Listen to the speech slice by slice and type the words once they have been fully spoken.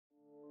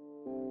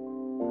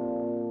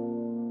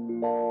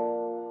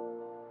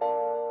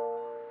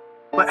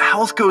But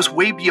health goes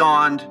way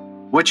beyond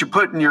what you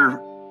put in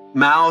your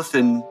mouth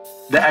and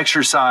the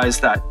exercise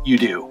that you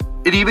do.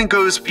 It even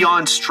goes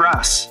beyond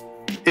stress.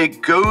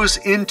 It goes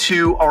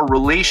into our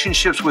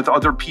relationships with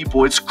other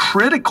people. It's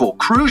critical,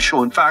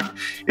 crucial. In fact,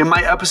 in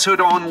my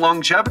episode on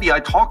longevity, I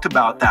talked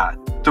about that.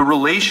 The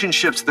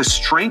relationships, the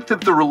strength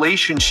of the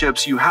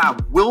relationships you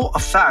have will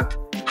affect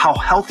how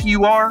healthy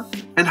you are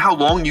and how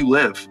long you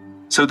live.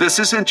 So this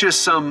isn't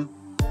just some,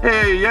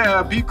 hey,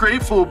 yeah, be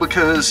grateful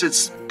because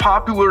it's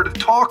popular to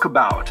talk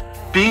about.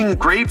 Being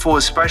grateful,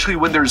 especially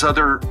when there's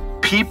other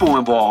people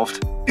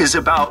involved, is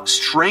about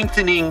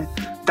strengthening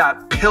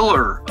that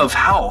pillar of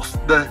health,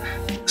 the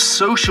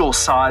social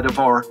side of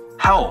our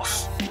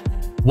health.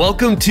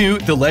 Welcome to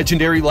the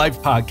Legendary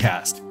Life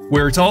Podcast,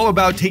 where it's all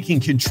about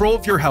taking control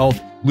of your health,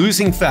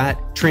 losing fat,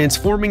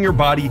 transforming your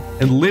body,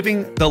 and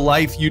living the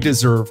life you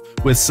deserve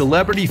with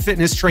celebrity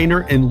fitness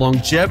trainer and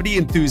longevity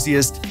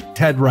enthusiast,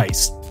 Ted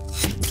Rice.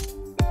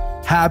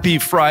 Happy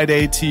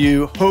Friday to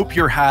you. Hope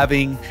you're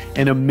having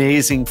an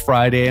amazing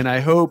Friday, and I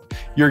hope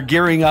you're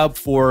gearing up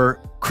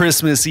for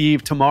Christmas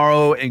Eve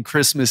tomorrow and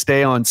Christmas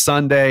Day on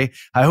Sunday.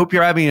 I hope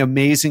you're having an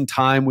amazing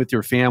time with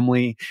your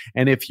family.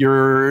 And if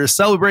you're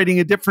celebrating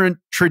a different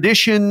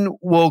tradition,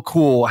 well,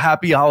 cool.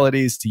 Happy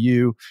holidays to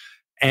you.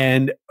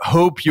 And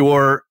hope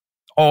you're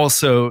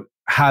also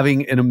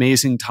having an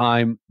amazing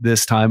time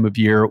this time of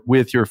year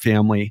with your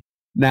family.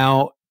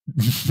 Now,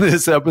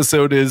 this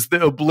episode is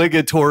the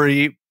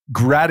obligatory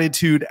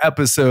gratitude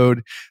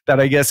episode that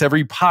I guess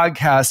every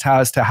podcast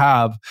has to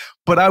have.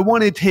 But I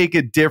want to take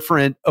a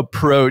different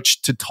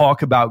approach to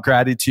talk about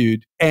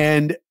gratitude.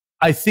 And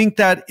I think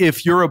that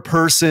if you're a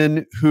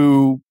person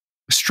who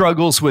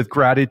struggles with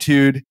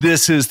gratitude,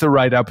 this is the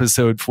right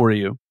episode for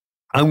you.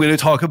 I'm going to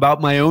talk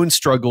about my own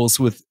struggles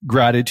with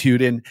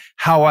gratitude and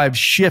how I've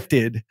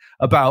shifted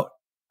about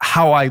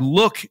how I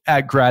look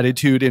at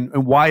gratitude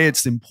and why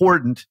it's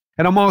important.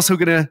 And I'm also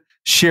going to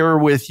share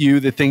with you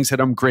the things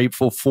that I'm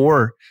grateful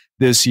for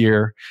this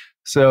year.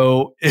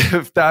 So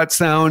if that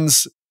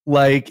sounds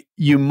like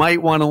you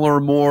might want to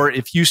learn more,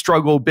 if you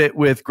struggle a bit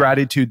with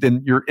gratitude,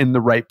 then you're in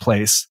the right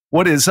place.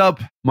 What is up,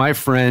 my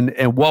friend,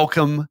 and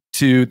welcome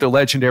to the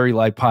Legendary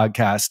Life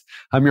Podcast.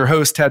 I'm your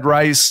host, Ted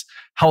Rice,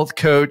 health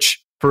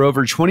coach for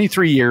over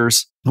 23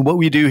 years. And what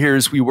we do here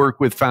is we work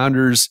with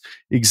founders,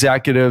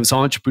 executives,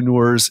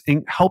 entrepreneurs,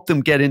 and help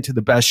them get into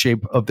the best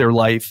shape of their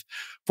life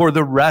for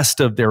the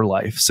rest of their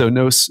life. So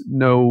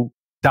no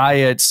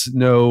diets,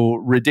 no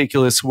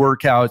ridiculous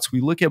workouts. We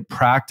look at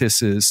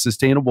practices,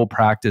 sustainable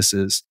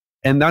practices.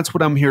 And that's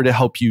what I'm here to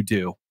help you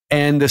do.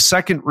 And the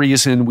second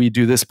reason we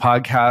do this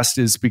podcast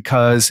is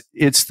because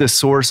it's the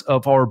source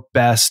of our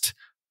best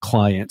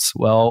clients.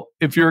 Well,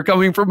 if you're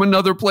coming from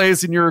another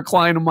place and you're a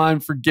client of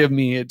mine, forgive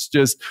me. It's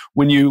just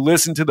when you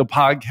listen to the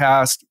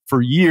podcast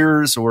for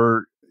years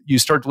or you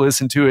start to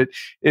listen to it,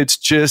 it's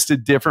just a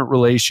different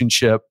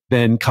relationship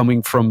than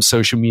coming from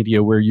social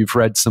media where you've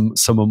read some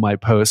of my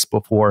posts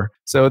before.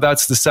 So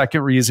that's the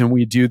second reason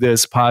we do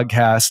this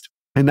podcast.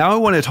 And now I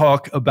want to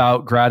talk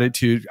about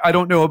gratitude. I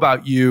don't know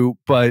about you,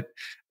 but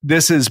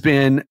this has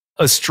been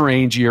a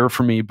strange year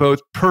for me, both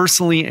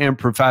personally and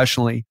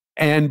professionally.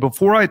 And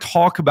before I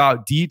talk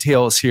about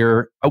details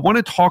here, I want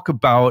to talk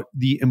about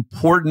the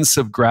importance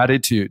of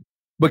gratitude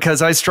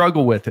because I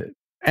struggle with it.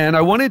 And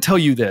I want to tell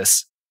you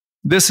this.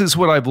 This is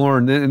what I've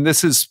learned. And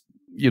this is,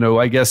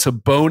 I guess a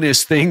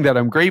bonus thing that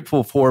I'm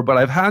grateful for, but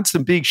I've had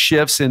some big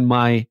shifts in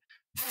my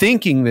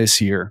thinking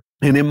this year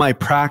and in my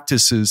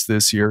practices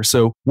this year.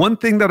 So one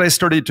thing that I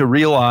started to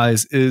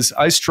realize is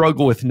I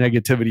struggle with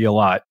negativity a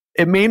lot.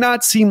 It may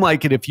not seem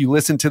like it if you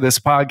listen to this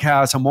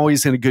podcast. I'm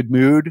always in a good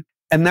mood.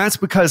 And that's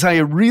because I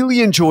really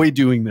enjoy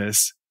doing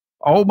this.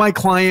 All my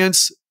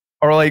clients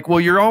are like, well,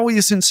 you're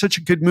always in such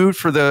a good mood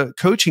for the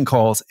coaching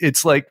calls.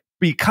 It's like,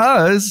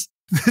 because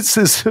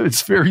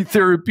it's very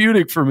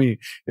therapeutic for me.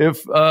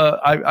 If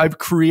I've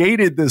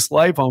created this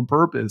life on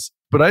purpose,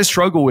 but I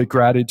struggle with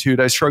gratitude.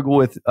 I struggle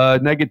with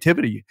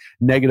negativity,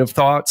 negative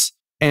thoughts.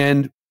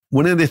 And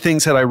one of the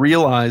things that I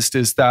realized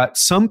is that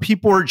some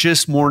people are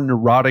just more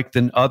neurotic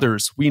than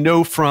others. We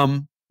know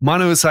from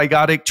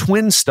monozygotic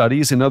twin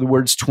studies, in other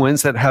words,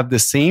 twins that have the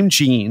same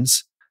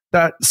genes,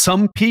 that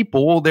some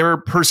people, their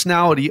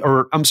personality,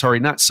 or I'm sorry,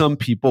 not some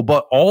people,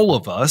 but all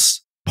of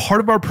us, part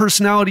of our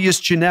personality is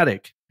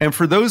genetic. And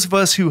for those of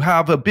us who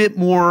have a bit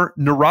more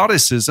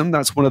neuroticism,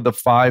 that's one of the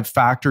 5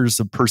 factors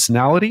of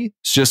personality.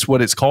 It's just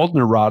what it's called,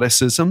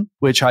 neuroticism,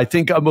 which I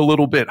think I'm a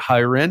little bit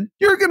higher in.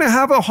 You're going to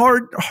have a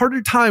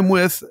harder time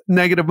with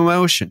negative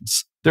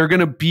emotions. You're going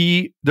to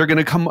be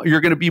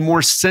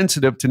more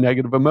sensitive to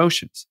negative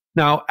emotions.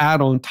 Now,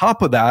 add on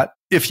top of that,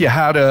 if you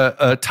had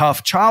a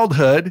tough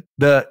childhood,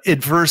 the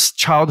adverse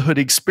childhood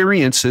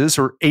experiences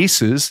or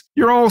ACEs,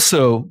 you're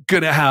also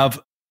going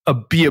to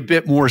be a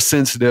bit more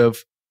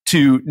sensitive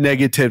to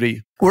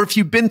negativity. Or if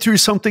you've been through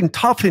something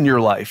tough in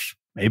your life,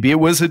 maybe it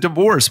was a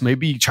divorce,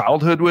 maybe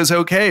childhood was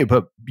okay,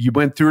 but you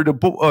went through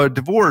a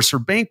divorce or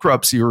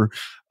bankruptcy or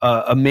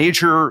a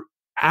major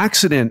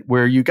accident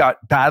where you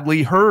got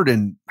badly hurt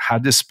and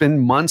had to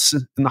spend months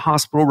in the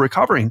hospital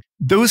recovering.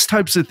 Those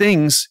types of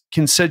things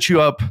can set you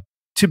up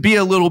to be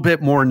a little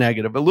bit more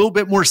negative, a little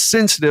bit more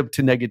sensitive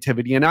to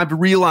negativity. And I've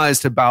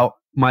realized about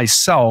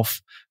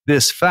myself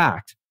this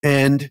fact.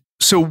 And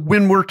so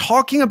when we're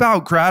talking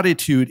about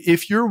gratitude,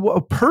 if you're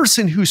a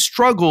person who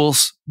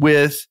struggles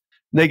with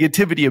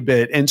negativity a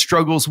bit and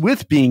struggles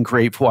with being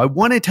grateful, I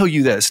want to tell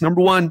you this.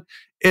 Number one,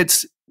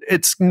 it's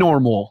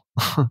normal,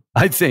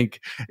 I think,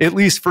 at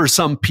least for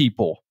some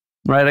people,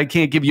 right? I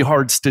can't give you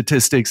hard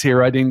statistics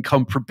here. I didn't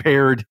come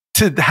prepared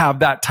to have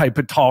that type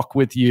of talk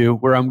with you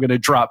where I'm going to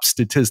drop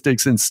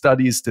statistics and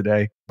studies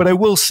today. But I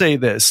will say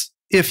this.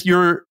 If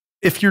your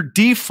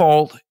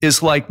default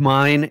is like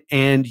mine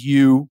and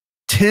you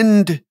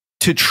tend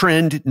to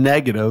trend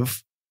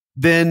negative,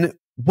 then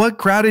what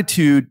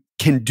gratitude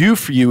can do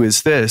for you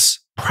is this.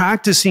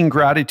 Practicing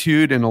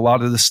gratitude, and a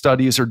lot of the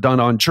studies are done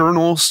on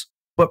journals,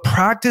 but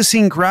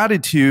practicing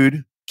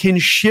gratitude can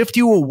shift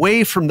you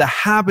away from the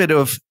habit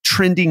of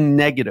trending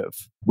negative,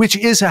 which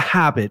is a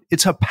habit.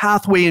 It's a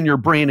pathway in your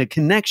brain, a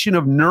connection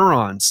of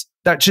neurons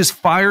that just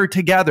fire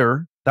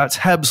together. That's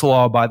Hebb's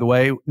law, by the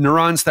way.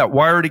 Neurons that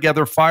wire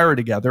together, fire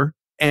together.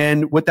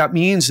 And what that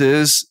means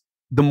is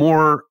the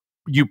more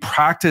you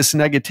practice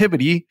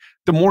negativity,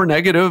 the more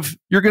negative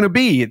you're going to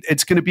be.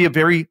 It's going to be a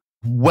very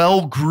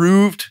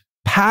well-grooved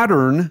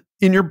pattern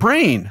in your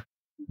brain,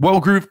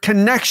 well-grooved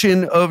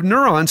connection of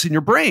neurons in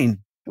your brain.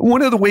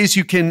 One of the ways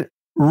you can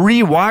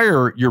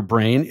rewire your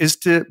brain is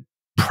to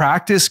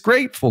practice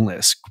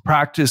gratefulness,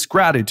 practice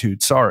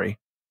gratitude,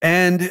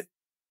 And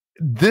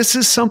this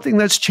is something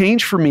that's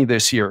changed for me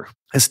this year.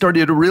 I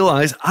started to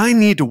realize I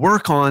need to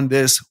work on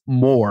this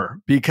more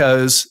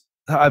because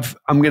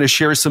I'm going to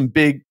share some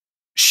big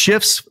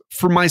shifts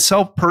for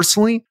myself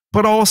personally,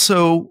 but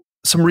also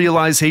some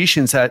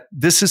realizations that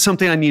this is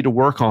something I need to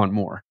work on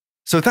more.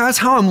 So that's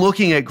how I'm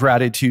looking at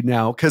gratitude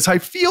now, because I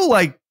feel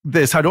like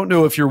this. I don't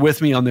know if you're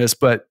with me on this,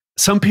 but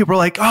some people are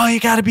like, oh, you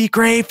got to be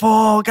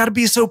grateful, got to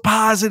be so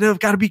positive,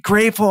 got to be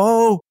grateful.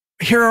 Oh,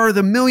 here are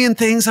the million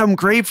things I'm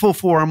grateful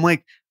for. I'm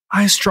like,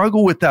 I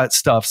struggle with that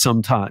stuff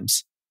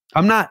sometimes.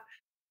 I'm not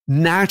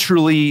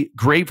naturally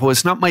grateful.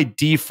 It's not my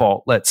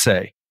default, let's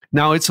say.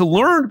 Now, it's a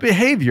learned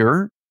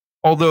behavior,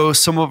 although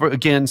some of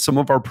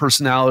our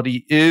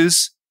personality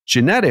is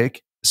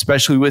genetic,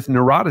 especially with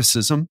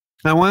neuroticism.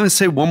 And I want to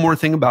say one more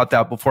thing about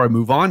that before I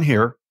move on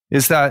here,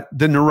 is that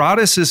the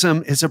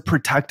neuroticism is a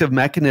protective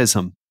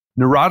mechanism.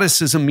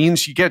 Neuroticism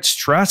means you get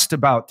stressed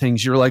about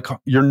things.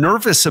 You're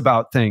nervous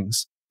about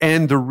things.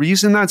 And the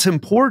reason that's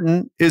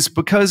important is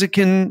because it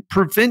can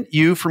prevent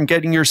you from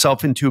getting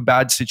yourself into a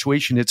bad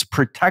situation. It's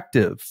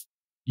protective.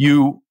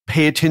 You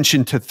pay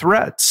attention to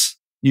threats.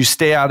 You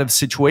stay out of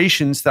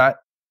situations that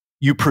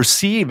you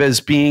perceive as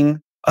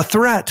being a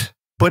threat.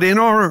 But in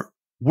our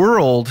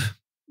world,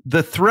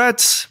 the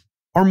threats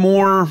are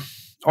more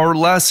or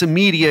less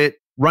immediate.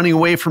 Running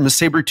away from a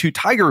saber-toothed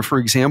tiger, for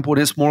example, it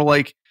is more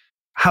like,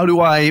 how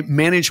do I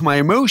manage my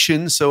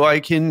emotions so I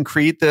can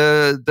create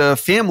the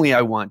family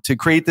I want, to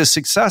create the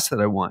success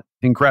that I want?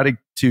 And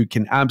gratitude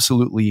can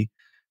absolutely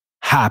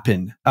help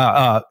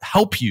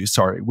you,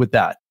 with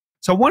that.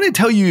 So I want to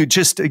tell you,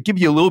 just to give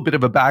you a little bit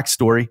of a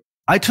backstory.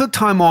 I took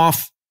time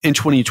off in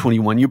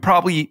 2021. You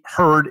probably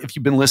heard, if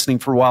you've been listening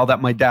for a while,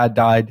 that my dad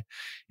died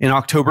in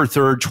October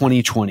 3rd,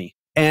 2020.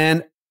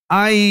 And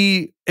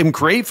I am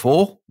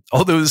grateful,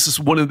 although this is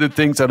one of the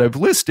things that I've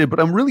listed, but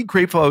I'm really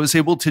grateful I was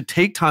able to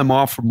take time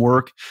off from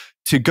work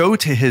to go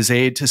to his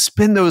aid, to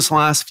spend those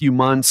last few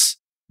months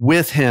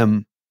with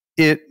him.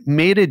 It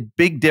made a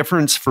big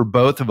difference for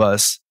both of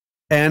us.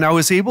 And I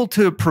was able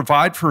to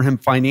provide for him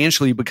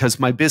financially because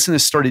my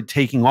business started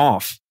taking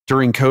off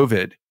during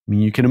COVID. I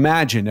mean, you can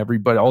imagine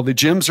everybody, all the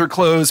gyms are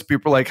closed.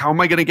 People are like, how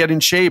am I going to get in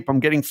shape? I'm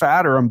getting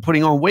fatter. I'm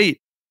putting on weight.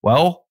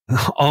 Well,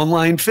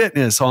 online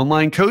fitness,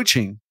 online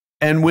coaching.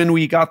 And when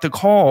we got the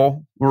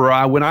call,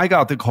 when I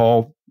got the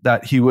call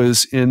that he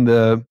was in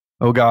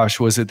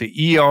was it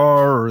the ER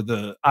or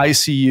the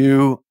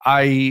ICU?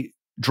 I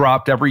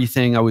dropped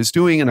everything I was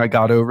doing and I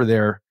got over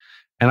there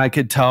and I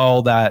could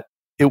tell that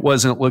it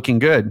wasn't looking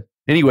good.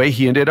 Anyway,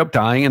 he ended up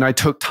dying and I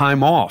took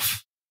time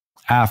off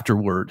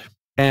afterward.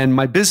 And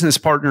my business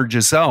partner,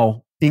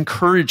 Giselle,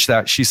 encouraged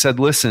that. She said,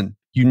 listen,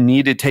 you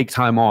need to take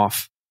time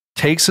off.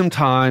 Take some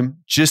time,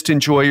 just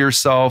enjoy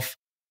yourself,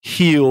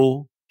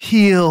 healing,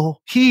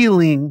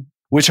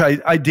 which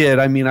I did.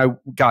 I mean, I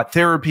got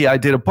therapy. I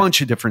did a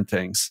bunch of different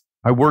things.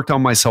 I worked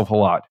on myself a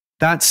lot.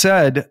 That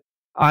said,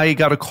 I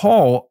got a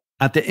call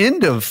at the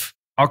end of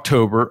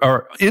October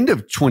or end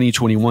of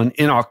 2021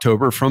 in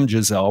October from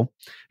Giselle.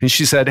 And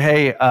she said,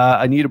 hey,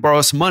 I need to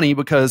borrow some money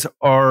because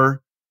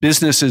our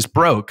business is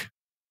broke.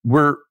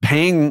 We're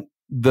paying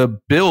the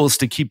bills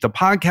to keep the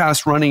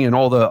podcast running and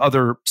all the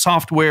other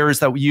softwares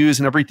that we use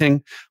and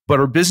everything. But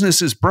our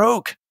business is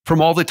broke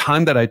from all the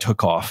time that I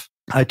took off.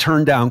 I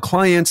turned down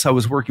clients. I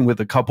was working with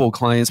a couple of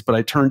clients, but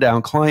I turned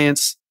down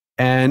clients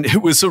and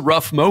it was a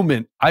rough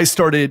moment.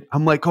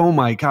 I'm like, oh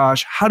my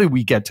gosh, how did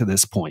we get to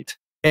this point?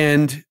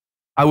 And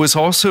I was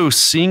also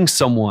seeing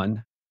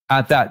someone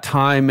at that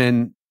time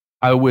and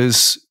I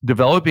was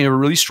developing a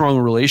really strong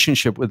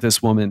relationship with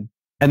this woman.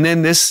 And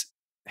then this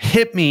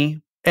hit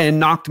me and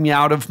knocked me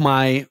out of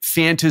my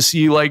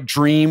fantasy like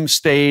dream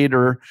state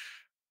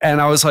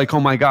and I was like, oh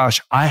my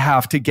gosh, I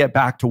have to get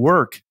back to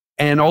work.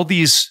 And all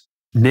these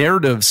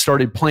narratives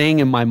started playing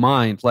in my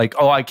mind like,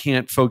 oh, I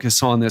can't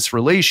focus on this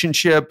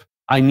relationship.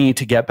 I need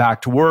to get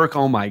back to work.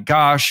 Oh my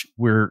gosh,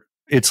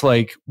 it's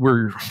like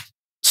we're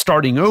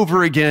starting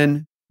over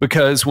again.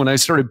 Because when I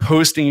started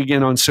posting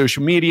again on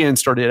social media and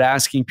started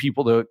asking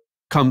people to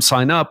come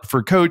sign up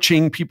for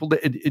coaching,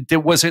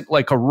 it wasn't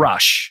like a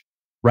rush,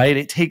 right?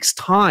 It takes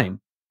time.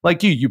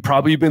 Like you've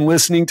probably been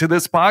listening to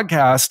this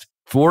podcast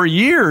for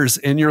years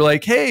and you're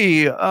like,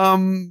 hey,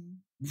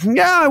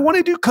 yeah, I want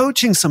to do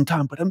coaching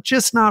sometime, but I'm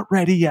just not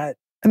ready yet.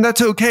 And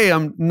that's okay.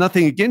 I'm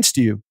nothing against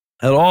you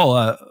at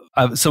all.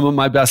 Some of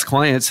my best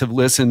clients have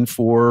listened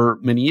for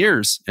many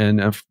years.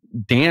 And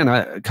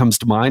Dan comes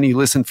to mind. He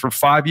listened for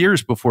 5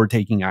 years before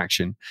taking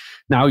action.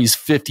 Now he's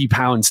 50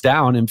 pounds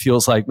down and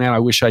feels like, man, I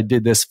wish I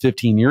did this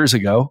 15 years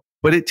ago.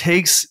 But it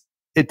takes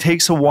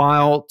a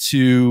while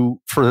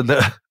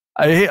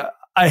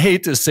I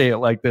hate to say it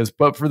like this,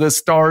 but for the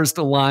stars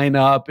to line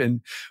up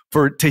and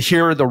to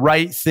hear the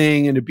right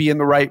thing and to be in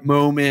the right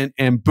moment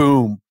and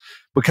boom,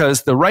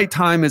 because the right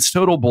time is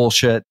total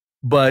bullshit,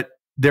 but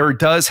there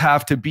does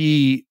have to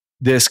be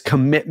this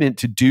commitment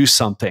to do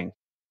something.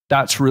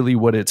 That's really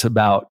what it's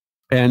about.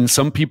 And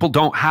some people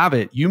don't have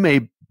it. You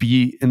may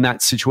be in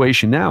that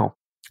situation now.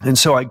 And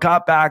so I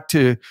got back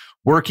to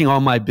working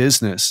on my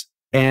business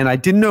and I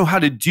didn't know how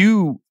to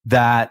do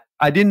that.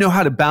 I didn't know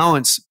how to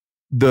balance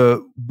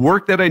the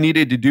work that I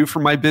needed to do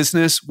for my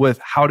business with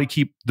how to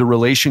keep the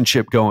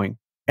relationship going.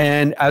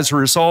 And as a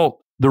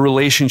result, the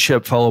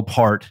relationship fell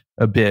apart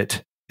a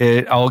bit.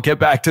 I'll get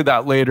back to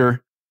that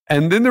later.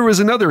 And then there was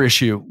another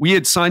issue. We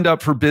had signed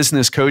up for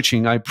business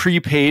coaching. I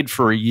prepaid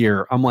for a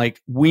year. I'm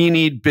like, we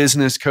need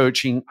business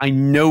coaching. I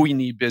know we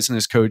need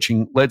business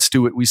coaching. Let's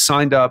do it. We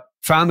signed up,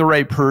 found the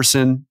right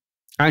person.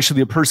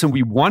 Actually, the person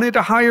we wanted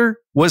to hire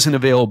wasn't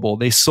available.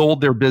 They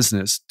sold their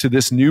business to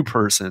this new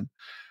person.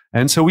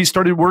 And so we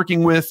started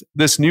working with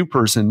this new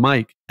person,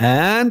 Mike.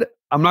 And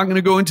I'm not going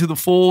to go into the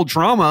full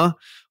drama,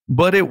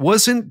 but it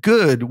wasn't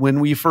good when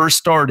we first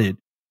started.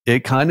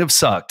 It kind of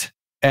sucked.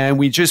 And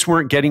we just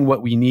weren't getting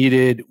what we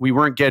needed. We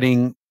were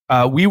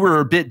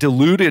a bit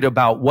deluded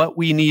about what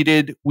we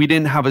needed. We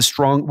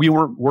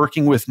weren't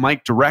working with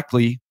Mike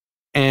directly.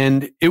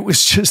 And it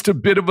was just a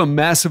bit of a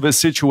mess of a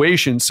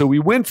situation. So we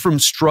went from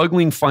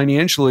struggling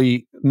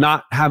financially,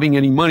 not having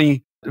any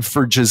money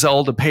for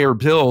Giselle to pay her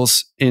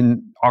bills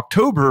in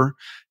October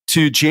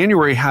to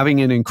January having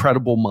an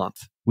incredible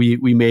month. We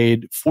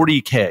made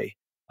 $40K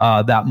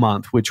that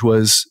month, which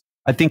was,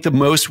 I think, the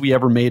most we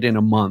ever made in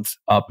a month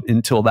up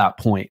until that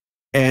point.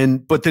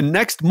 But the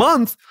next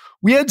month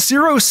we had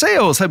 0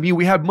 sales. I mean,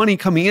 we had money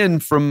coming in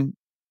from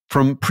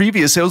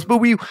previous sales, but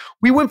we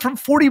went from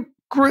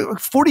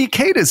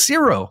 40K to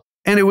 0.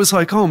 And it was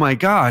like, oh my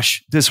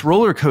gosh, this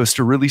roller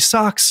coaster really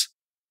sucks.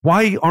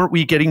 Why aren't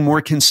we getting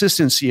more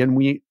consistency? And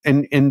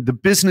the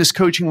business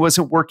coaching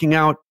wasn't working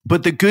out.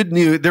 But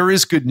there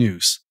is good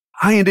news.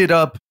 I ended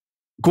up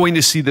going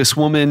to see this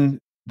woman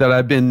that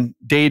I've been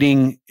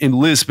dating in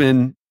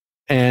Lisbon,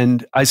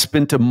 and I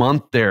spent a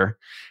month there.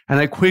 And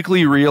I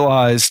quickly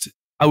realized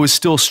I was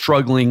still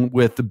struggling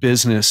with the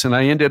business. And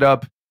I ended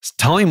up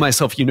telling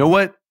myself, you know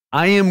what?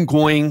 I am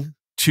going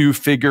to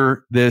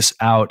figure this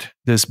out,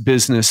 this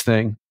business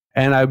thing.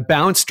 And I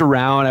bounced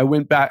around. I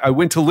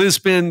went to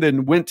Lisbon,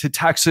 then went to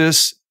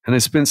Texas, and I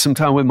spent some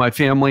time with my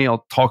family.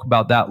 I'll talk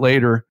about that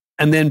later.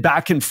 And then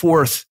back and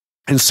forth.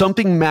 And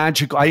something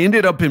magical. I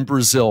ended up in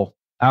Brazil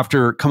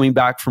after coming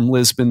back from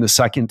Lisbon the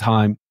second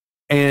time.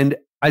 And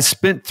I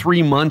spent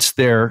 3 months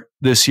there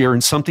this year,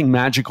 and something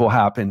magical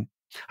happened.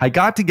 I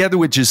got together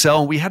with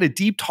Giselle, and we had a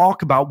deep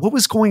talk about what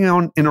was going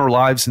on in our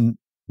lives and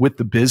with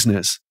the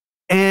business.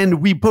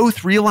 And we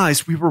both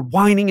realized we were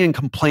whining and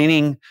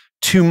complaining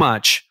too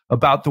much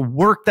about the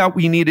work that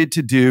we needed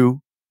to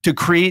do to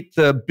create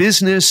the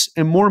business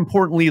and, more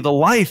importantly, the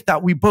life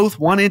that we both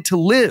wanted to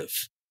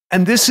live.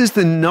 And this is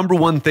the number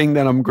one thing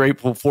that I'm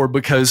grateful for,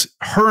 because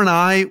her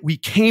and we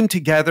came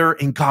together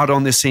and got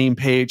on the same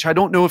page. I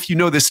don't know if you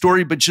know this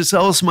story, but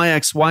Giselle's my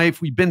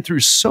ex-wife. We've been through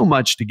so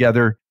much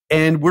together,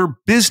 and we're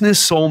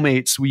business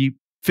soulmates. We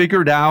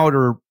figured out,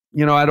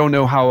 I don't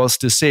know how else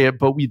to say it,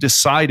 but we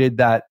decided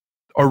that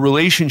our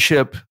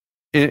relationship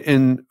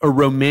in a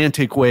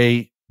romantic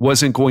way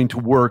wasn't going to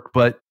work,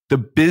 but the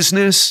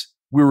business,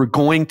 we were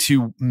going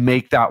to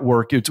make that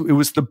work. It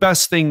was the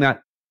best thing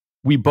that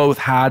we both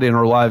had in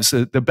our lives,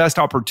 the best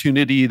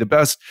opportunity,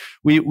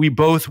 we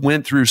both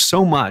went through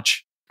so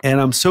much.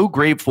 And I'm so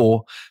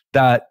grateful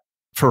that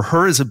for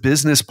her as a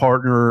business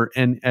partner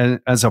and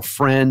as a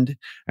friend,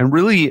 and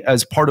really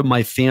as part of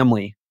my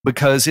family,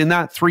 because in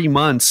that 3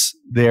 months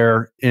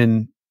there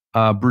in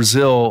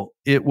Brazil,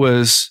 it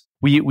was,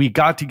 we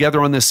got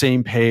together on the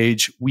same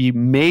page. We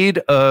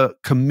made a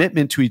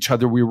commitment to each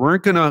other. We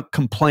weren't going to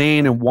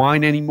complain and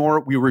whine anymore.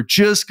 We were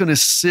just going to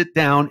sit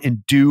down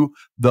and do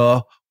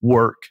the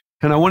work.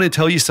 And I want to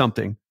tell you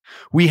something.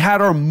 We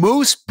had our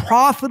most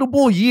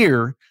profitable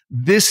year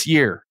this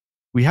year.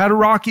 We had a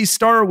rocky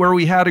start where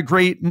we had a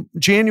great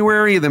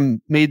January,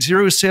 then made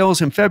 0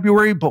 sales in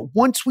February. But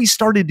once we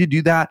started to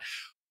do that,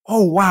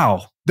 oh,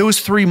 wow, those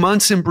 3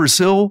 months in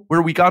Brazil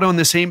where we got on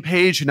the same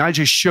page and I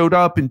just showed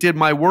up and did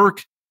my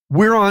work,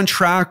 we're on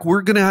track.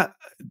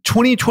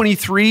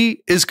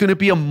 2023 is going to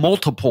be a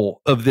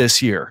multiple of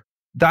this year.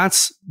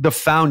 That's the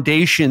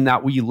foundation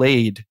that we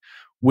laid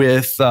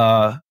with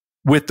the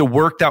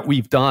work that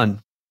we've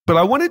done. But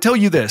I want to tell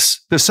you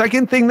this. The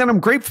second thing that I'm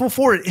grateful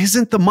for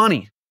isn't the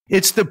money.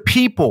 It's the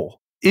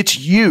people. It's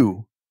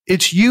you.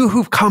 It's you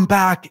who've come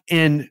back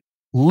and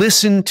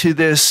listened to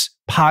this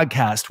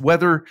podcast.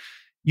 Whether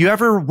you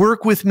ever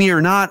work with me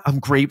or not, I'm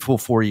grateful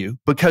for you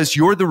because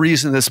you're the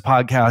reason this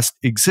podcast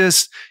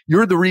exists.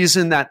 You're the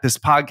reason that this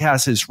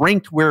podcast is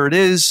ranked where it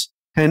is.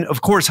 And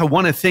of course, I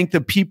want to thank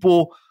the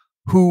people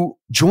who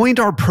joined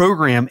our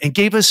program and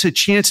gave us a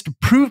chance to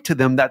prove to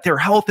them that their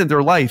health and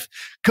their life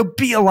could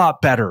be a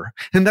lot better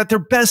and that their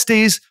best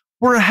days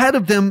were ahead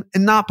of them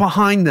and not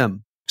behind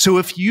them. So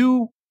if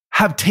you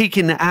have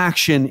taken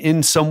action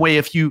in some way,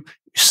 if you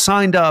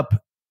signed up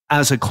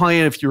as a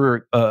client, if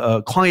you're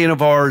a client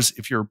of ours,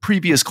 if you're a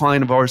previous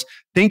client of ours,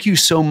 thank you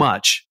so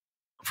much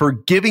for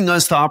giving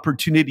us the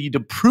opportunity to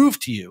prove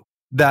to you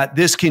that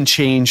this can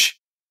change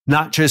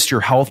not just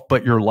your health,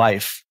 but your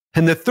life.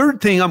 And the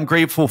third thing I'm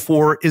grateful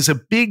for is a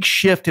big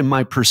shift in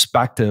my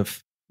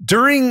perspective.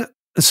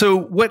 So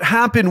what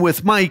happened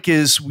with Mike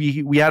is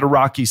we had a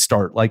rocky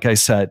start, like I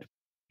said.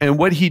 And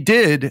what he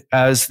did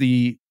as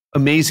the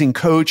amazing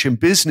coach and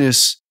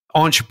business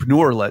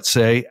entrepreneur, let's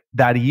say,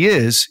 that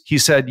he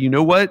said, you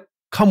know what?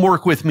 Come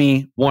work with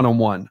me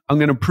one-on-one. I'm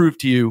going to prove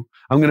to you,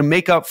 I'm going to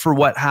make up for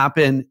what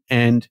happened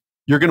and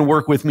you're going to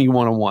work with me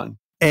one-on-one.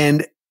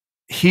 And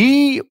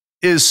he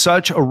is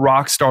such a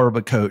rock star of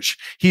a coach.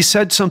 He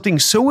said something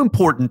so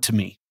important to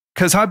me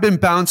because I've been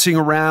bouncing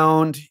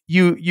around.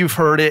 You've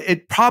heard it.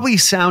 It probably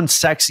sounds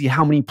sexy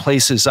how many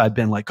places I've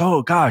been like,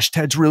 oh gosh,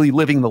 Ted's really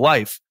living the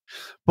life.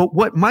 But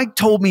what Mike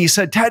told me, he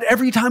said, Ted,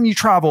 every time you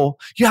travel,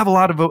 you have a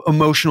lot of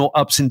emotional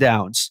ups and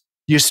downs.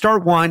 You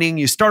start whining,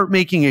 you start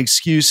making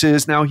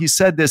excuses. Now, he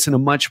said this in a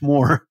much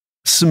more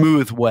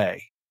smooth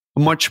way, a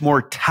much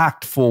more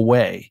tactful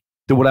way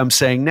than what I'm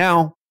saying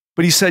now.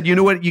 But he said, you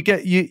know what, you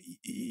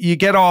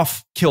get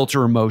off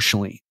kilter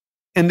emotionally.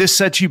 And this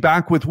sets you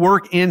back with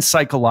work and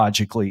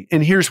psychologically.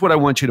 And here's what I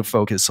want you to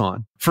focus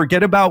on.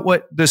 Forget about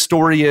what the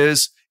story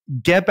is.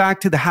 Get back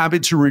to the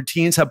habits and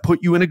routines that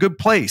put you in a good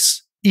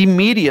place.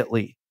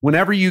 Immediately,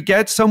 whenever you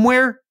get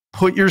somewhere,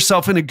 put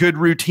yourself in a good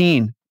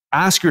routine.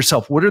 Ask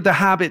yourself, what are the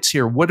habits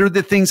here? What are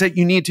the things that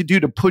you need to do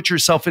to put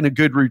yourself in a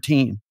good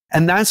routine?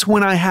 And that's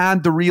when I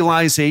had the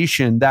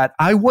realization that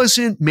I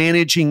wasn't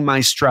managing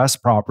my stress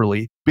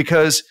properly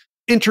because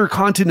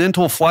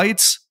intercontinental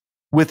flights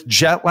with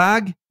jet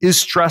lag is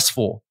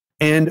stressful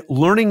and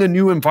learning a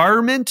new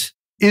environment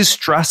is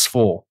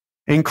stressful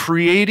and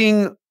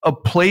creating a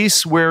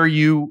place where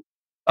you,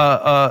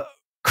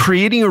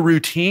 creating a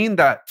routine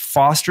that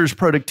fosters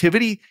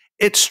productivity,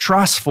 it's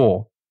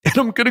stressful. And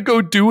I'm going to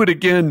go do it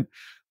again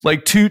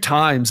like 2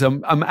 times.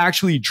 I'm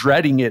actually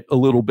dreading it a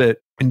little bit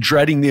and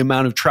dreading the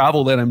amount of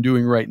travel that I'm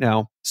doing right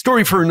now.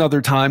 Story for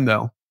another time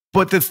though.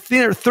 But the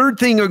third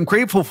thing I'm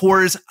grateful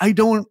for is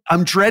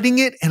I'm dreading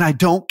it and I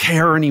don't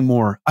care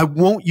anymore. I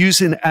won't use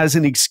it as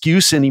an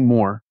excuse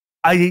anymore.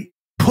 I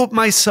put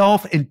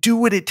myself and do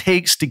what it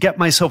takes to get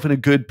myself in a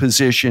good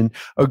position,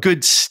 a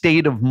good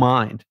state of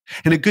mind,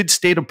 and a good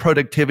state of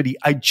productivity.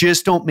 I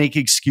just don't make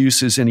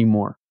excuses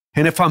anymore.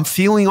 And if I'm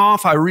feeling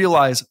off, I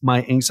realize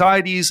my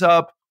anxiety's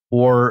up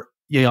or,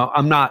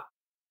 I'm not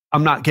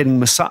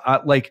getting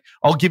like,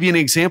 I'll give you an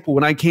example.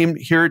 When I came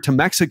here to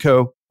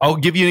Mexico, I'll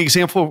give you an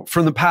example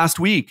from the past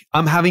week.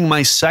 I'm having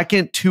my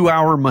second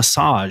 2-hour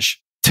massage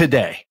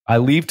today. I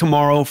leave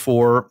tomorrow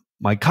for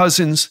my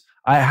cousins.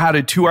 I had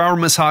a 2-hour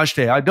massage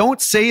day. I don't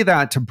say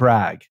that to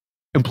brag.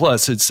 And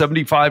plus, it's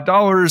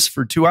 $75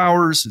 for 2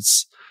 hours.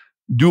 It's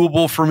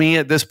doable for me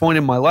at this point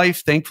in my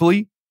life,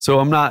 thankfully. So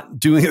I'm not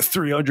doing a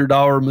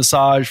 $300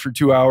 massage for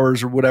 2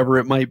 hours or whatever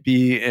it might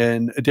be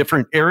in a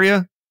different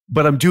area.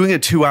 But I'm doing a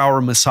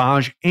 2-hour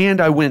massage and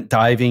I went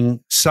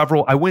diving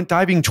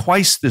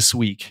twice this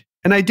week.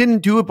 And I didn't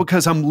do it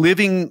because I'm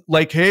living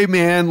like, hey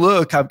man,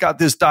 look, I've got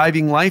this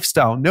diving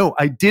lifestyle. No,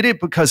 I did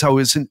it because I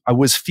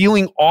was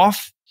feeling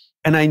off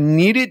and I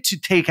needed to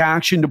take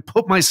action to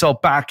put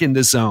myself back in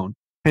the zone.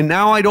 And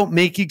now I don't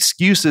make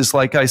excuses.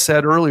 Like I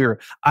said earlier,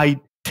 I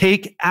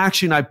take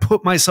action. I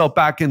put myself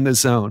back in the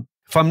zone.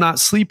 If I'm not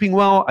sleeping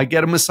well, I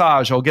get a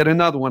massage. I'll get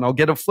another one. I'll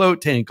get a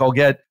float tank. I'll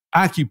get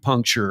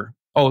acupuncture.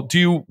 I'll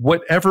do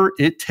whatever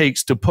it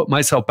takes to put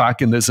myself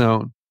back in the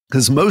zone.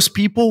 Because most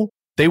people,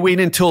 they wait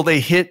until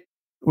they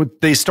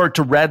start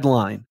to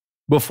redline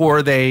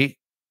before they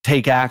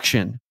take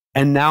action.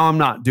 And now I'm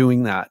not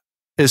doing that.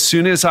 As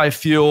soon as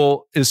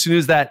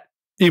that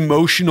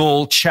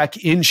emotional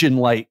check engine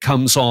light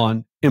comes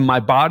on in my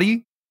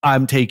body,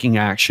 I'm taking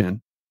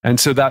action. And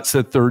so that's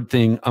the third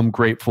thing I'm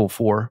grateful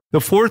for.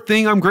 The fourth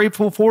thing I'm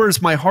grateful for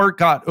is my heart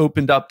got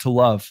opened up to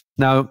love.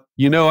 Now,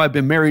 I've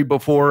been married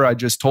before. I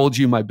just told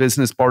you my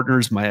business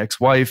partner's my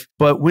ex-wife.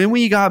 But when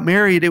we got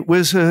married, it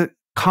was a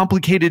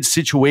complicated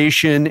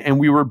situation and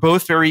we were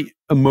both very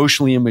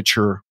emotionally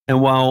immature.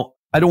 And while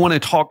I don't want to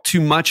talk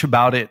too much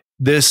about it,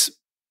 this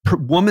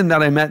woman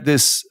that I met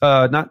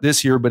not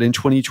this year, but in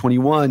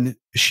 2021,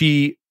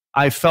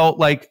 I felt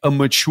like a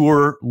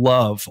mature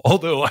love,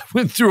 although I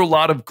went through a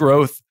lot of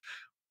growth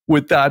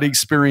with that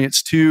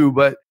experience too.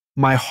 But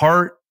my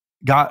heart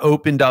got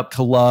opened up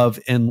to love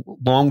and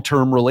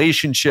long-term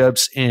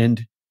relationships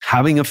and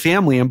having a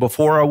family. And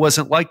before I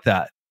wasn't like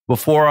that.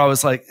 Before I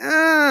was like,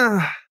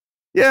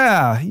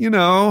 yeah,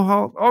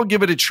 I'll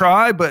give it a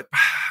try, but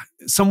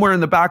somewhere in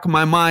the back of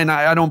my mind,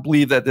 I don't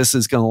believe that this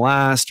is going to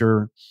last,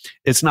 or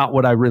it's not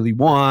what I really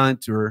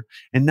want.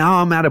 And now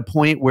I'm at a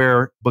point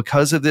where,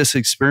 because of this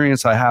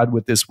experience I had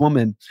with this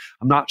woman,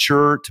 I'm not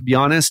sure, to be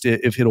honest,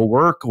 if it'll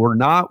work or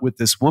not with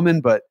this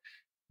woman, but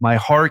my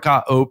heart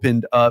got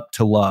opened up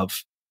to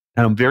love.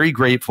 And I'm very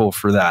grateful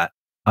for that.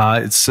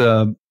 It's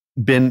been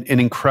an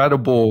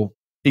incredible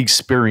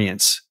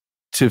experience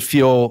to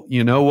feel,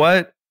 you know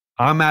what?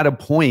 I'm at a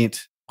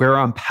point where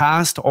I'm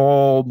past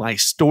all my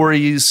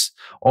stories,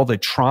 all the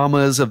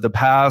traumas of the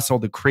past, all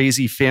the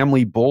crazy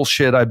family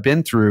bullshit I've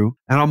been through,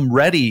 and I'm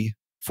ready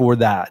for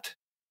that.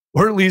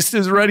 Or at least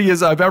as ready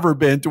as I've ever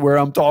been to where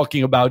I'm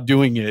talking about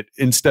doing it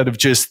instead of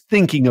just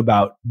thinking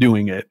about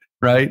doing it,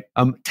 right?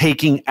 I'm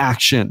taking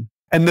action.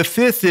 And the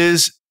fifth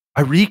is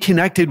I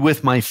reconnected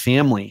with my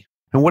family.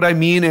 And what I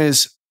mean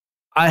is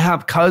I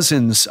have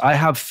cousins, I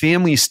have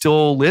family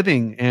still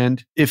living.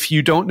 And if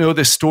you don't know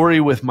the story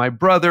with my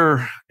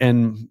brother,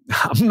 and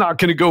I'm not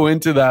going to go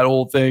into that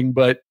whole thing,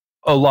 but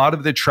a lot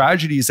of the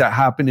tragedies that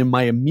happened in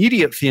my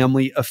immediate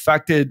family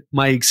affected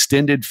my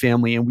extended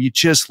family, and we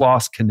just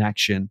lost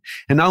connection.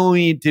 And not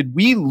only did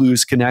we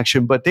lose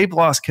connection, but they've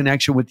lost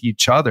connection with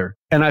each other.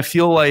 And I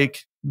feel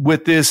like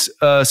with this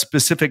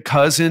specific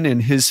cousin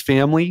and his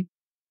family,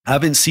 I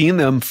haven't seen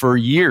them for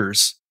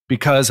years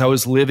because I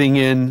was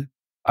living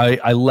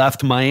I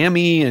left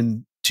Miami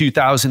in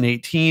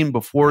 2018.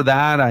 Before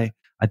that, I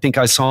think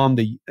I saw him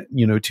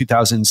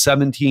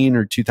 2017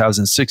 or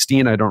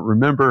 2016. I don't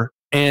remember.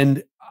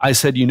 And I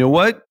said, you know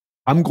what?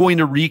 I'm going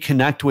to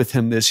reconnect with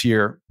him this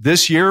year.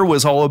 This year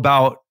was all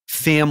about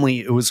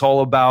family. It was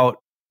all about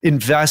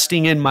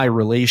investing in my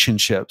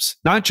relationships,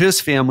 not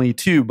just family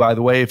too, by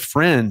the way,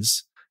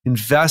 friends,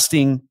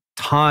 investing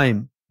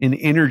time and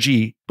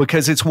energy,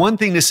 because it's one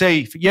thing to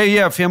say,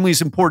 yeah,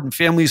 family's important.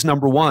 Family's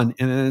number one.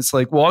 And then it's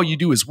like, well, all you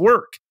do is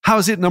work. How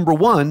is it number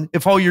one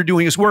if all you're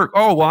doing is work?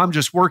 Oh, well, I'm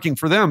just working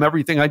for them.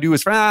 Everything I do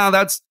is,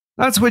 that's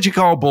what you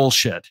call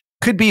bullshit.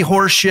 Could be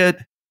horse shit,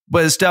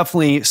 but it's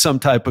definitely some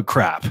type of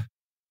crap.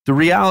 The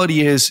reality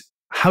is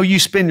how you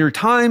spend your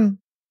time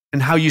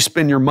and how you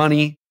spend your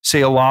money say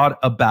a lot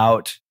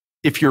about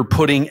if you're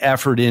putting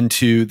effort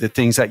into the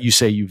things that you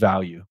say you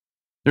value.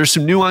 There's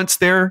some nuance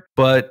there,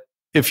 but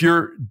if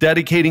you're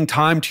dedicating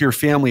time to your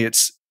family,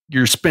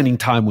 you're spending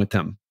time with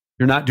them.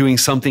 You're not doing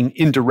something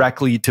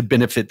indirectly to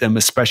benefit them,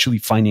 especially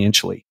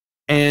financially.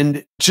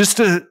 And just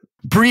a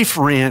brief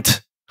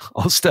rant,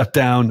 I'll step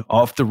down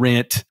off the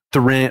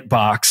rant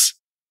box,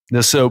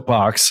 the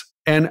soapbox.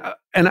 And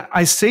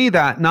I say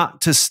that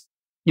not to,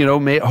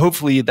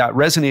 hopefully that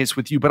resonates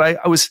with you, but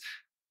I was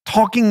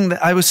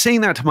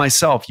saying that to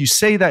myself. You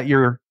say that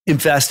you're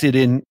invested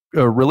in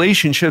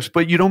relationships,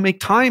 but you don't make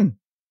time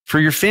for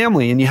your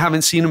family and you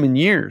haven't seen them in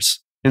years.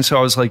 And so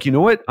I was like, you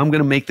know what? I'm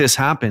going to make this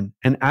happen.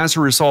 And as a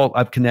result,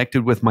 I've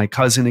connected with my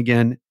cousin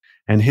again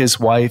and his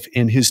wife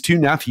and his two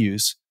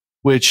nephews,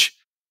 which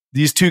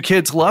these two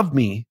kids love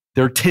me.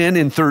 They're 10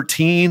 and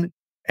 13.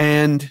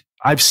 And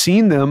I've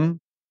seen them.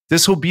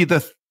 This will be the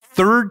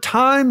third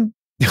time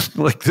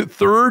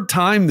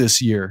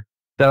this year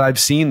that I've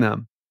seen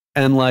them.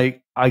 And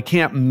I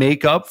can't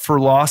make up for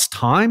lost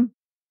time,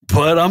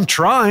 but I'm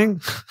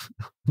trying.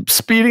 I'm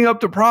speeding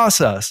up the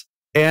process.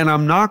 And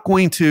I'm not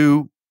going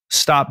to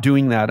stop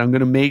doing that. I'm going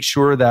to make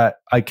sure that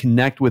I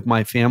connect with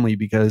my family,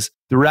 because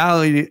the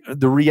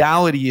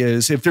reality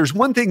is, if there's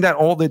one thing that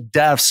all the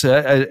deaths,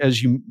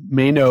 as you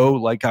may know,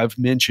 like I've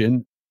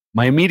mentioned,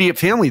 my immediate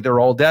family,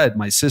 they're all dead.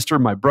 My sister,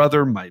 my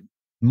brother, my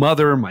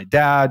mother, my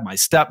dad, my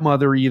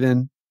stepmother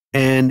even.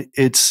 And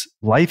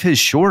life is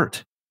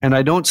short. And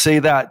I don't say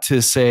that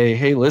to say,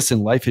 hey,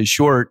 listen, life is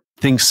short,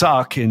 things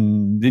suck,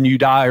 and then you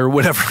die, or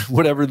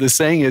whatever the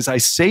saying is. I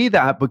say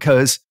that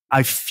because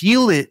I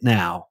feel it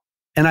now.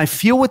 And I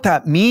feel what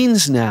that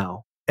means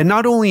now. And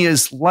not only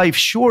is life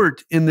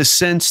short in the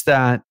sense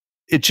that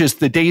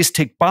the days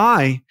tick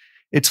by,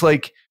 it's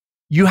like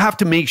you have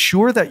to make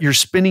sure that you're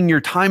spending your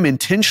time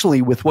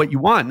intentionally with what you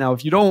want. Now,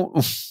 if you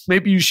don't,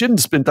 maybe you shouldn't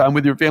spend time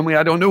with your family.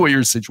 I don't know what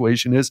your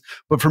situation is.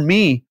 But for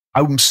me,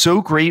 I'm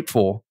so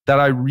grateful that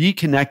I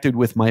reconnected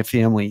with my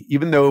family,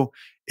 even though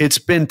it's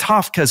been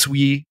tough because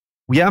we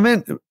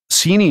haven't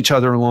seen each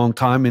other a long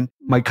time. And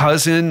my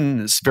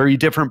cousin is a very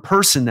different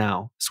person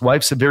now. His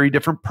wife's a very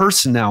different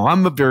person now.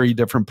 I'm a very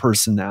different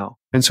person now.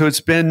 And so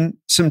it's been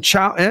some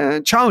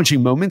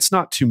challenging moments,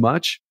 not too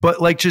much,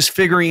 but like just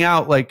figuring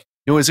out like,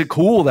 is it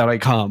cool that I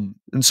come?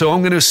 And so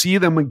I'm going to see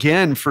them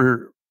again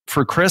for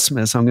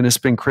Christmas. I'm going to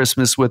spend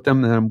Christmas with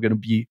them, and I'm going to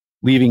be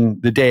leaving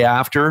the day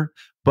after.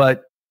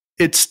 But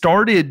it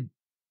started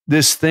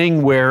this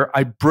thing where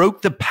I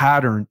broke the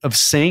pattern of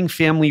saying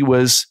family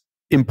was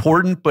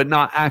important, but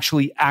not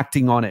actually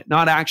acting on it,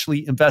 not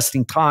actually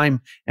investing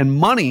time and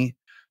money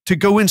to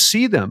go and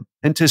see them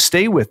and to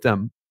stay with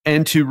them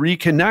and to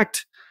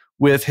reconnect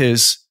with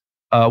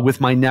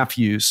with my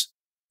nephews.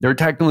 They're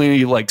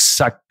technically like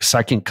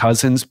second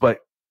cousins, but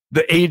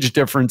the age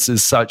difference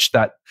is such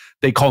that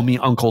they call me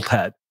Uncle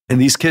Ted.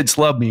 And these kids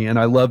love me, and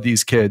I love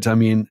these kids. I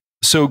mean,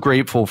 so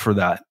grateful for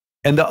that.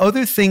 And the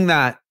other thing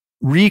that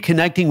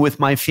reconnecting with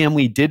my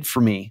family did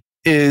for me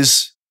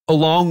is,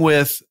 along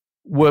with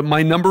what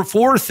my number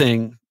 4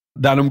 thing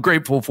that I'm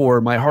grateful for,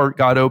 my heart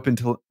got open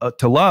to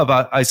love.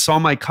 I saw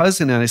my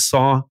cousin, and I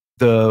saw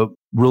the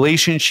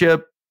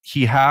relationship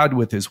he had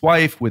with his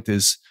wife, with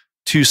his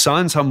 2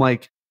 sons. I'm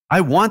like,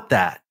 I want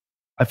that.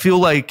 I feel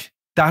like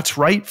that's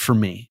right for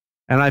me.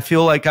 And I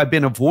feel like I've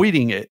been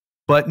avoiding it,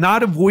 but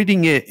not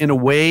avoiding it in a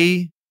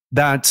way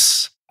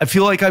I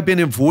feel like I've been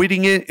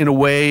avoiding it in a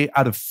way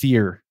out of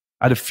fear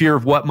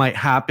of what might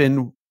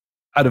happen,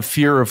 out of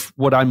fear of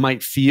what I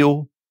might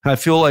feel. And I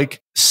feel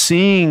like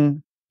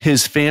seeing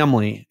his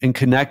family and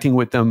connecting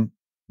with them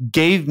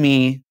gave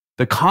me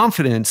the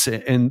confidence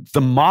and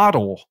the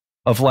model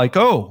of like,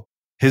 oh,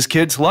 his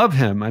kids love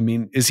him. I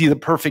mean, is he the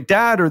perfect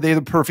dad? Are they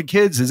the perfect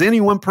kids? Is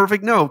anyone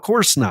perfect? No, of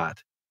course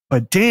not.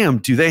 But damn,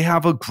 do they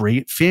have a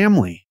great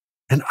family?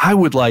 And I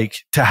would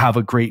like to have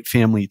a great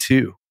family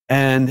too.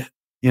 And,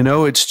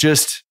 it's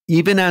just,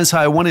 even as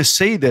I want to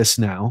say this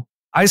now,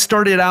 I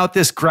started out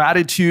this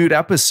gratitude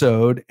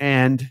episode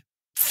and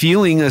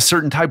feeling a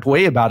certain type of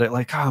way about it.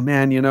 Like, oh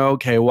man,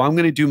 okay, well, I'm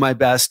going to do my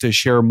best to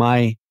share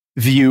my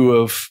view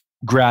of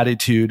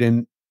gratitude.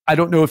 And I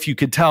don't know if you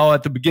could tell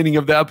at the beginning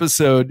of the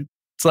episode,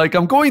 it's like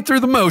I'm going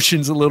through the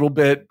motions a little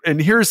bit, and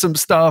here's some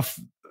stuff,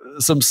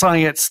 some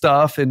science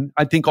stuff. And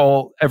I think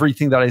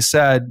everything that I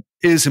said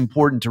is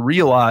important to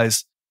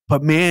realize.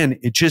 But man,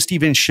 it just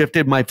even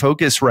shifted my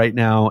focus right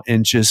now.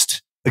 And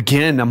just,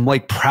 again, I'm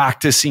like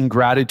practicing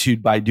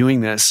gratitude by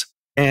doing this.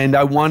 And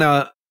I want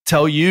to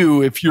tell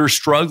you, if you're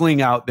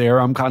struggling out there,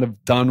 I'm kind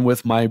of done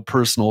with my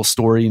personal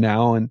story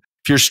now. And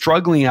if you're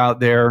struggling out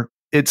there,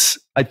 it's,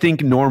 I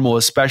think, normal,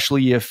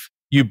 especially if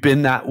you've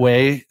been that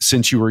way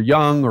since you were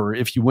young, or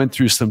if you went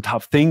through some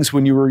tough things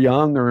when you were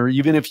young, or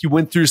even if you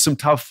went through some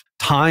tough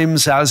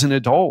times as an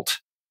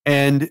adult.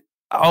 And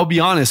I'll be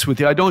honest with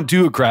you, I don't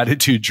do a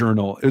gratitude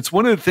journal. It's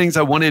one of the things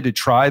I wanted to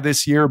try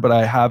this year, but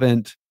I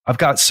haven't. I've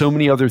got so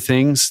many other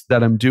things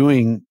that I'm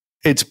doing.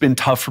 It's been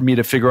tough for me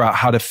to figure out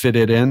how to fit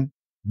it in.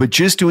 But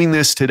just doing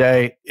this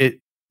today, it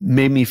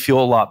made me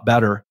feel a lot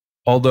better.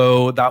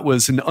 Although that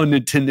was an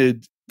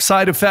unintended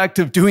side effect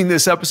of doing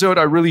this episode,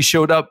 I really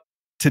showed up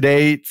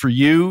today for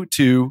you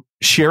to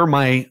share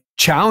my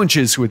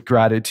challenges with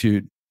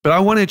gratitude. But I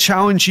want to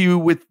challenge you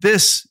with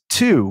this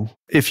too.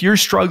 If you're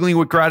struggling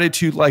with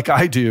gratitude like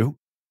I do,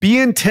 be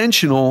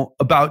intentional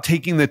about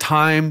taking the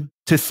time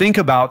to think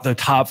about the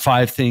top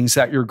 5 things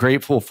that you're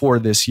grateful for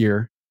this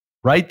year.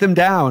 Write them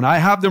down. I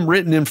have them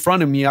written in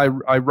front of me. I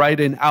write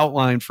an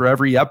outline for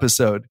every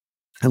episode.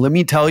 And let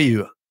me tell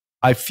you,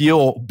 I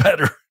feel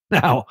better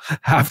now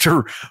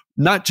after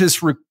not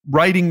just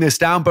writing this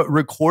down, but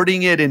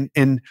recording it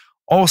and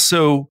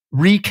also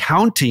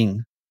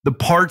recounting the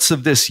parts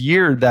of this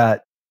year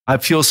that I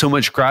feel so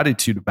much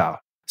gratitude about.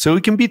 So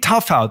it can be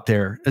tough out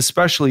there,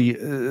 especially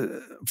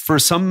for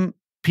some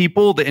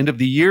people. The end of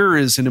the year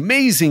is an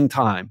amazing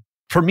time.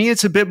 For me,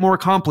 it's a bit more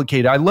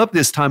complicated. I love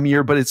this time of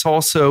year, but it's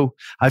also,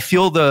 I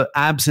feel the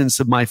absence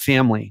of my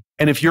family.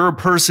 And if you're a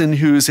person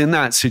who's in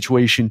that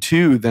situation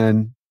too,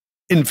 then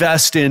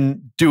invest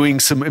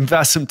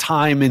some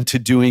time into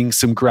doing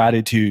some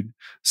gratitude,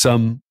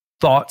 some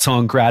thoughts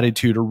on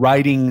gratitude, or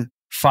writing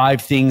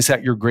 5 things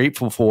that you're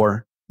grateful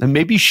for, and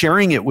maybe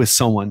sharing it with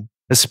someone,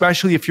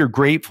 especially if you're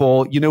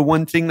grateful.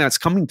 One thing that's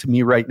coming to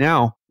me right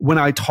now, when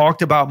I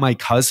talked about my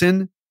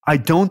cousin, I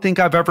don't think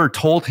I've ever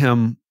told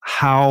him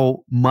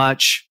how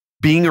much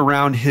being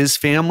around his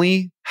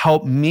family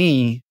helped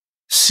me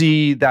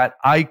see that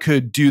I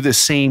could do the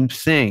same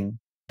thing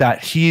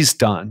that he's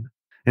done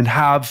and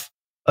have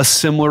a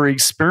similar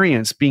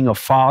experience being a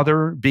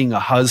father, being a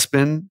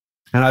husband.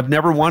 And I've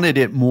never wanted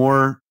it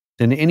more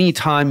than any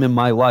time in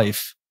my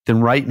life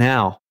than right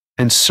now.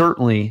 And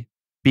certainly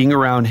being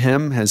around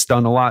him has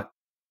done a lot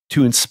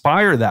to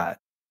inspire that,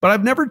 but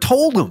I've never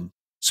told him.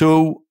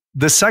 So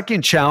the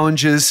second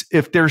challenge is,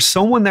 if there's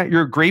someone that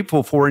you're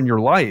grateful for in your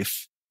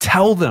life,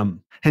 tell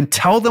them, and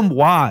tell them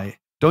why.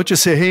 Don't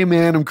just say, hey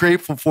man, I'm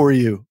grateful for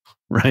you,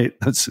 right?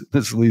 That's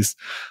at least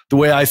the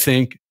way I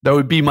think. That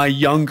would be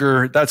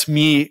that's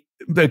me,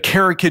 the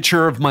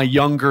caricature of my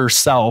younger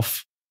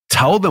self.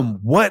 Tell them,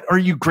 what are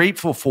you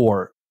grateful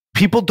for?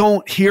 People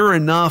don't hear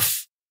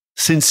enough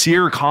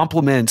sincere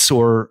compliments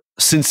or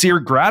sincere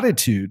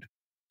gratitude.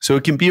 So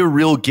it can be a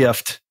real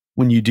gift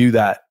when you do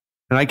that.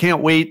 And I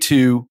can't wait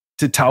to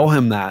tell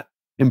him that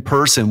in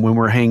person when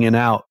we're hanging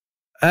out.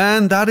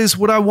 And that is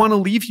what I want to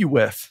leave you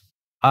with.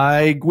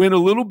 I went a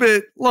little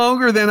bit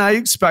longer than I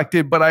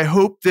expected, but I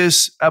hope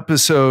this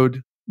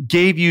episode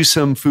gave you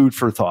some food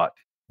for thought.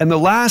 And the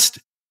last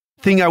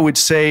thing I would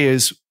say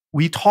is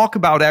we talk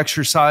about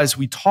exercise,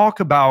 we talk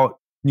about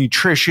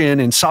nutrition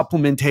and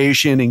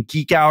supplementation and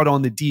geek out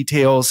on the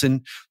details,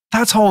 and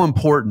that's all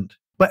important.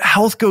 But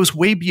health goes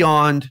way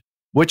beyond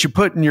what you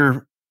put in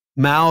your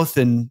mouth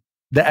and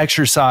the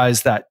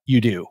exercise that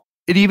you do.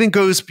 It even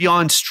goes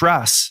beyond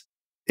stress.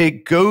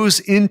 It goes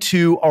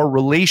into our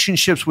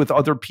relationships with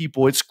other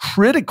people. It's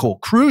critical,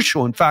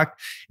 crucial. In fact,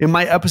 in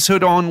my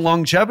episode on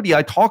longevity,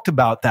 I talked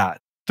about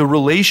that. The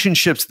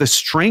relationships, the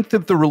strength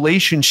of the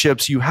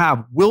relationships you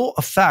have will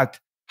affect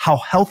how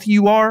healthy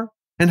you are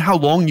and how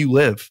long you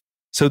live.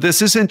 So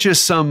this isn't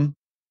just some,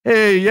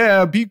 hey,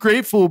 yeah, be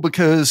grateful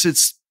because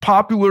it's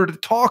popular to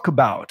talk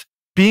about.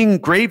 Being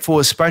grateful,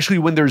 especially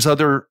when there's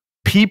other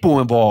people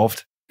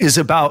involved, is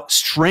about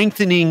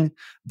strengthening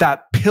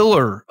that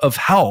pillar of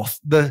health,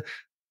 the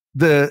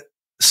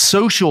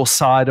social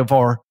side of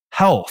our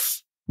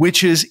health,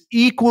 which is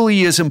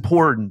equally as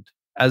important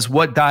as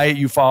what diet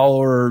you follow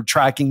or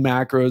tracking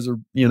macros or,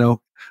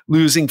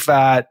 losing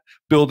fat,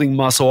 building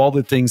muscle, all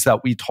the things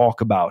that we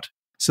talk about.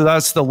 So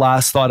that's the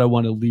last thought I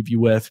want to leave you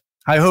with.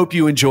 I hope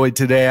you enjoyed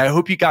today. I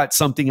hope you got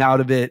something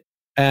out of it.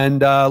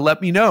 And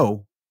let me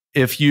know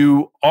if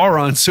you are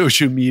on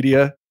social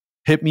media.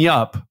 Hit me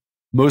up.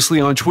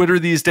 Mostly on Twitter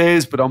these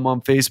days, but I'm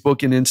on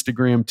Facebook and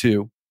Instagram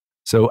too.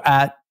 So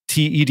at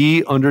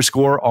TED_RYCE.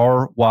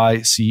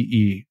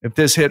 If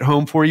this hit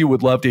home for you,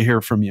 would love to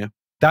hear from you.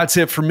 That's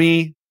it for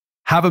me.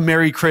 Have a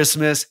Merry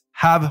Christmas.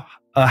 Have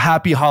a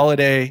happy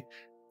holiday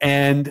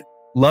and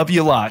love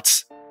you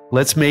lots.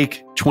 Let's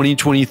make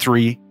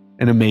 2023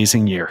 an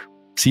amazing year.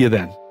 See you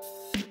then.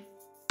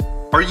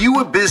 Are you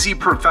a busy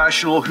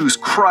professional who's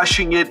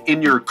crushing it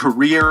in your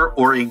career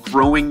or in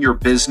growing your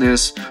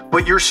business,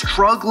 but you're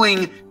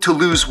struggling to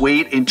lose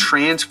weight and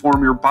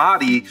transform your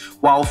body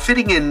while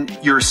fitting in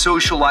your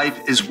social life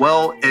as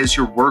well as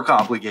your work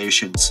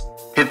obligations?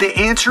 If the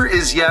answer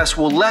is yes,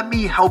 well, let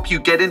me help you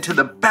get into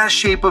the best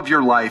shape of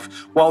your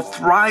life while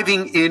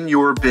thriving in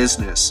your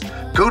business.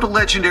 Go to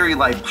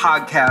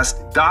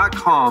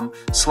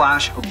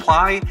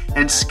legendarylifepodcast.com/apply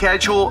and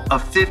schedule a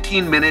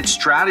 15-minute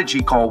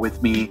strategy call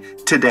with me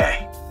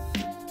today.